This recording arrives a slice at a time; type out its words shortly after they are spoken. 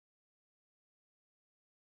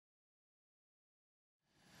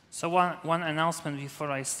So one announcement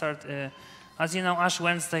before I start. As you know, Ash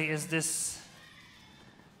Wednesday is this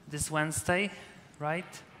Wednesday,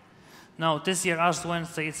 right? No, this year Ash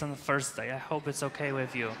Wednesday is on Thursday. I hope it's okay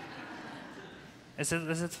with you. Is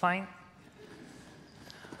it fine?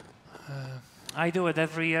 I do it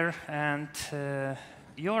every year, and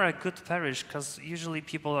you're a good parish, because usually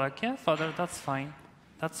people are like, yeah, Father, that's fine.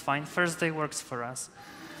 That's fine. Thursday works for us.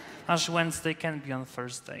 Ash Wednesday can be on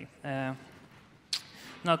Thursday.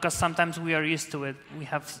 No, because sometimes we are used to it. We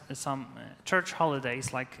have some church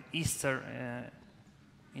holidays like Easter.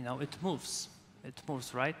 It moves. It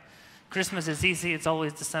moves, right? Christmas is easy. It's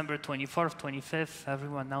always December 24th, 25th.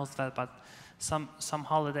 Everyone knows that. But some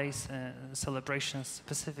holidays, celebrations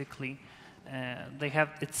specifically, they have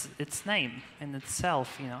its name in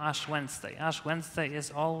itself. Ash Wednesday. Ash Wednesday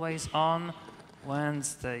is always on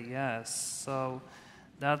Wednesday. Yes. So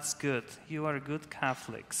that's good. You are good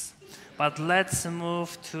Catholics. But let's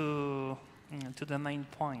move to the main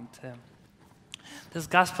point. This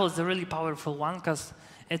gospel is a really powerful one because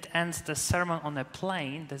it ends the sermon on a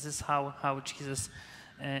plain. This is how Jesus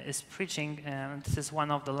is preaching, and this is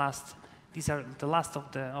one of the last. These are the last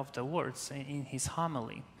of the words in his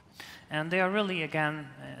homily, and they are really again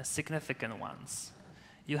significant ones.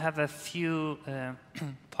 You have a few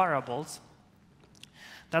parables.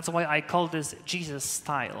 That's why I call this Jesus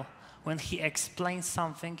style. When he explains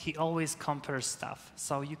something, he always compares stuff,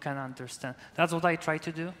 so you can understand. That's what I try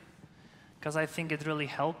to do, because I think it really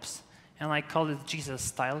helps, and I call it Jesus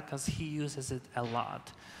style because he uses it a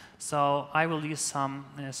lot. So I will use some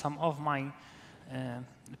of my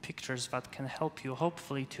pictures that can help you,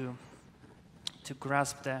 hopefully, to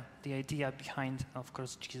grasp the idea behind, of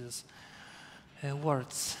course, Jesus'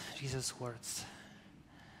 words. Jesus' words.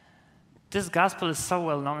 This gospel is so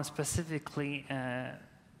well known, specifically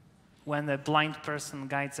when a blind person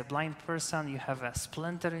guides a blind person. You have a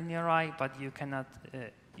splinter in your eye, but you cannot.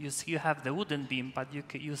 You have the wooden beam, but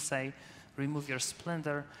you say, remove your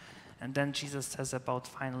splinter, and then Jesus says about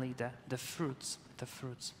finally the fruits. The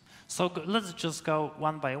fruits. So let's just go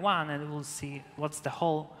one by one, and we'll see what's the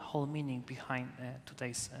whole meaning behind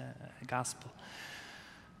today's gospel.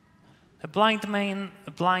 A blind man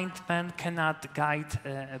cannot guide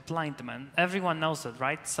a blind man. Everyone knows it,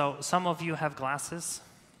 right? So some of you have glasses,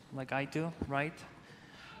 like I do, right?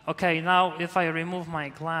 Okay, now if I remove my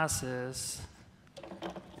glasses,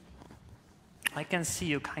 I can see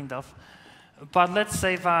you kind of. But let's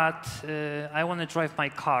say that I want to drive my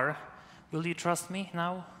car. Will you trust me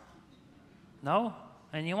now? No?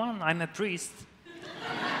 Anyone? I'm a priest.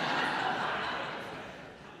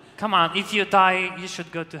 Come on, if you die, you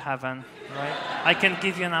should go to heaven, right? I can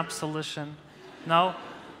give you an absolution. No?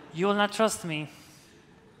 You will not trust me.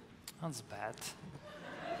 That's bad.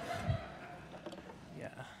 Yeah.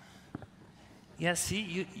 Yeah,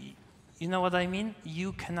 see, you know what I mean?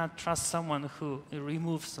 You cannot trust someone who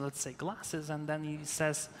removes, let's say, glasses, and then he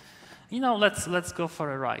says, let's go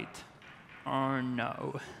for a ride. Oh,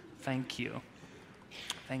 no. Thank you.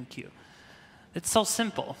 Thank you. It's so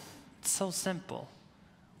simple. It's so simple.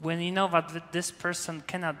 When you know that this person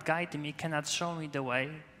cannot guide me, cannot show me the way,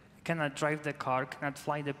 cannot drive the car, cannot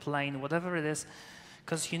fly the plane, whatever it is,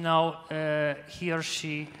 because he or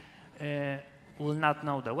she will not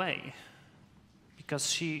know the way, because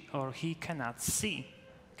she or he cannot see.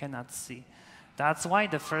 That's why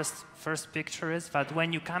the first picture is that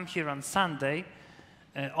when you come here on Sunday,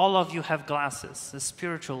 all of you have glasses, the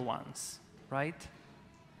spiritual ones, right?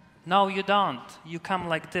 No, you don't. You come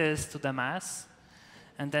like this to the Mass,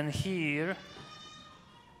 and then here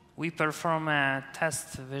we perform a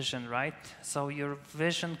test vision, right? So your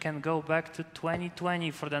vision can go back to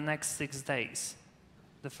 2020 for the next 6 days,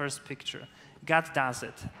 the first picture. God does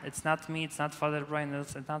it. It's not me, it's not Father Brian,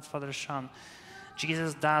 it's not Father Sean.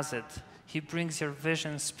 Jesus does it. He brings your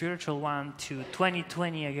vision, spiritual one, to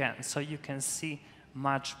 2020 again, so you can see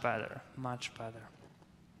much better, much better.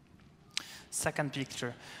 Second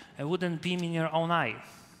picture, a wooden beam in your own eye.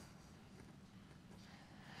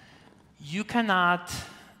 You cannot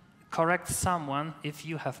correct someone if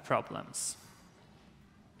you have problems.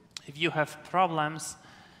 If you have problems,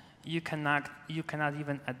 you cannot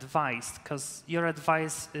even advise, because your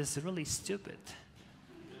advice is really stupid.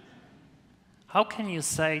 How can you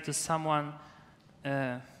say to someone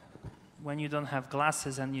when you don't have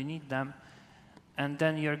glasses and you need them, and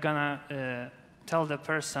then you're gonna tell the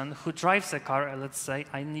person who drives the car, let's say,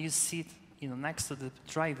 and you sit next to the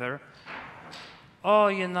driver, oh,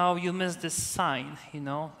 you missed this sign,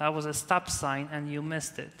 that was a stop sign and you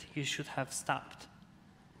missed it. You should have stopped.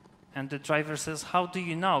 And the driver says, how do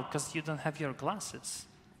you know? Because you don't have your glasses.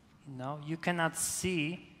 You cannot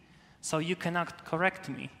see, so you cannot correct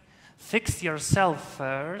me. Fix yourself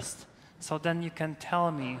first, so then you can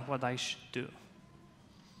tell me what I should do.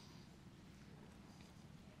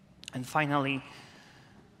 And finally,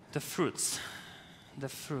 the fruits. The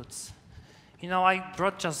fruits. You know, I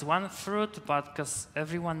brought just one fruit, but because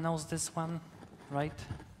everyone knows this one, right?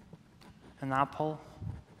 An apple.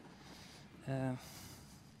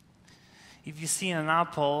 If you see an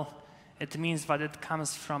apple, it means that it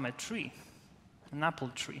comes from a tree, an apple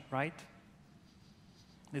tree, right?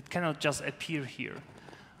 It cannot just appear here.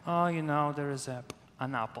 Oh, you know, there is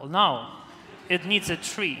an apple. No, it needs a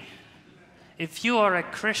tree. If you are a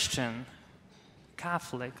Christian,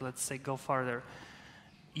 Catholic, let's say, go further,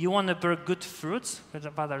 you want to bear good fruits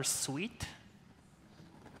that are sweet,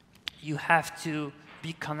 you have to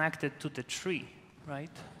be connected to the tree, right?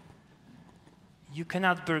 You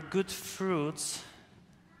cannot bear good fruits,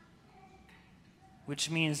 which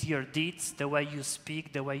means your deeds, the way you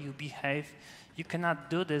speak, the way you behave. You cannot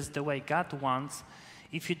do this the way God wants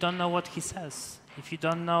if you don't know what He says, if you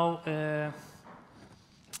don't know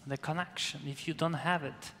the connection, if you don't have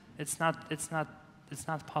it. It's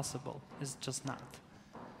not possible. It's just not.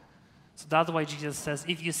 So that's why Jesus says,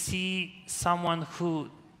 if you see someone who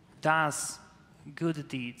does good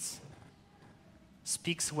deeds,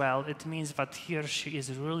 speaks well, it means that he or she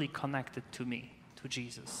is really connected to me, to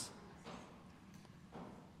Jesus.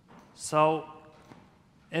 So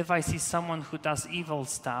if I see someone who does evil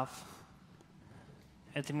stuff,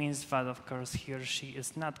 it means that, of course, he or she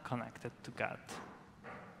is not connected to God.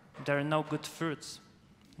 There are no good fruits,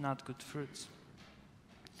 not good fruits.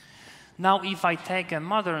 Now, if I take a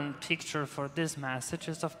modern picture for this message,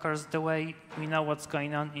 is of course the way we know what's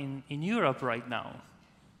going on in Europe right now.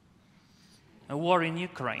 A war in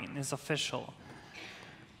Ukraine is official.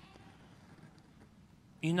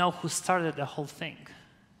 You know who started the whole thing.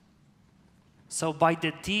 So by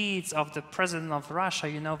the deeds of the president of Russia,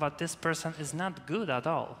 you know that this person is not good at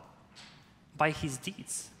all. By his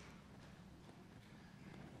deeds.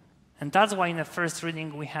 And that's why in the first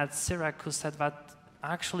reading we had Sirach who said that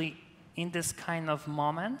actually in this kind of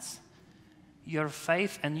moments, your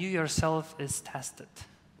faith and you yourself is tested.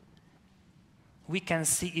 We can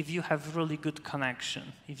see if you have really good connection,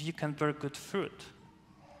 if you can bear good fruit.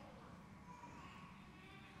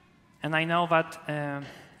 And I know that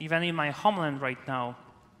even in my homeland right now,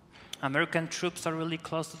 American troops are really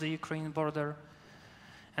close to the Ukrainian border,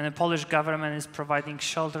 and the Polish government is providing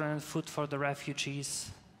shelter and food for the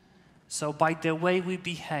refugees. So by the way we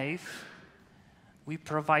behave, we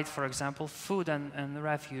provide, for example, food and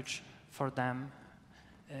refuge for them.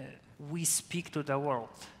 We speak to the world.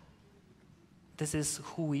 This is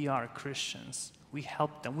who we are, Christians. We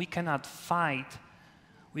help them. We cannot fight.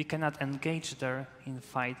 We cannot engage there in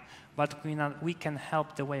fight, but we can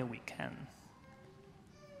help the way we can.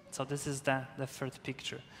 So this is the third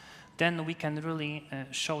picture. Then we can really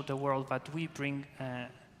show the world that we bring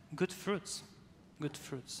good fruits, good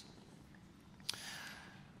fruits.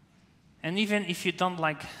 And even if you don't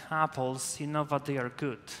like apples, you know that they are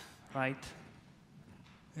good, right?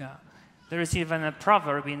 Yeah. There is even a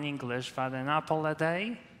proverb in English that an apple a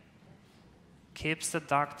day keeps the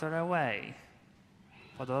doctor away.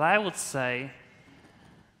 But what I would say,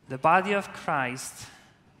 the body of Christ,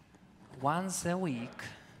 once a week,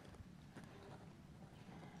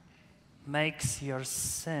 makes your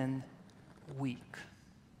sin weak.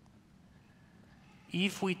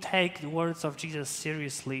 If we take the words of Jesus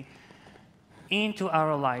seriously into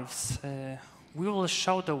our lives, we will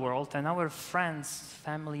show the world and our friends,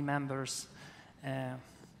 family members,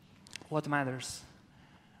 what matters.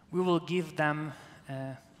 We will give them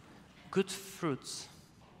good fruits,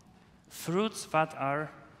 fruits that are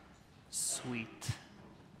sweet,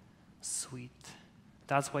 sweet.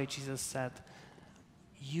 That's why Jesus said,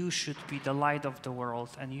 you should be the light of the world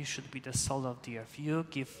and you should be the salt of the earth. You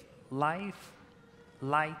give life,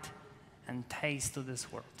 light, and taste to this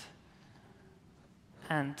world.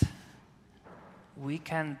 And we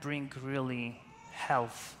can bring really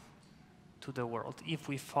health to the world if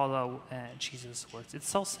we follow Jesus' words. It's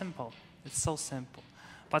so simple. It's so simple.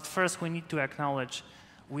 But first we need to acknowledge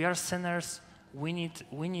we are sinners. We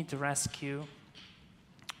need rescue.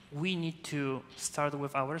 We need to start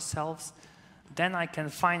with ourselves. Then I can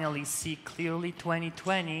finally see clearly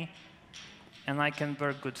 2020 and I can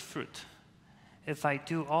bear good fruit. If I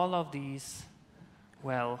do all of these,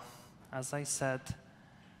 well, as I said,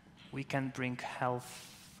 we can bring health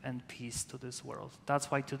and peace to this world. That's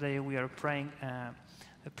why today we are praying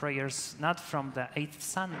the prayers not from the 8th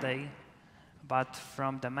Sunday, but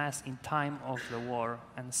from the Mass in time of the war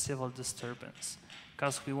and civil disturbance.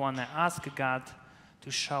 Because we want to ask God to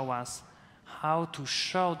show us how to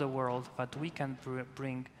show the world that we can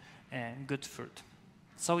bring good fruit.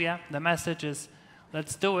 So yeah, the message is,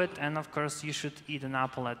 let's do it, and of course you should eat an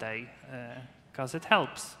apple a day, because it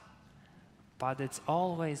helps. But it's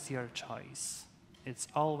always your choice. It's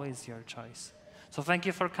always your choice. So thank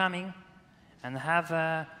you for coming, and have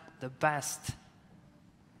the best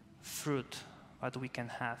fruit that we can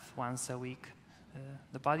have once a week.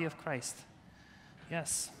 The body of Christ.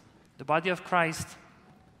 Yes, the body of Christ,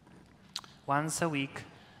 once a week,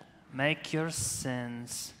 make your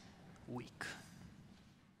sins weak.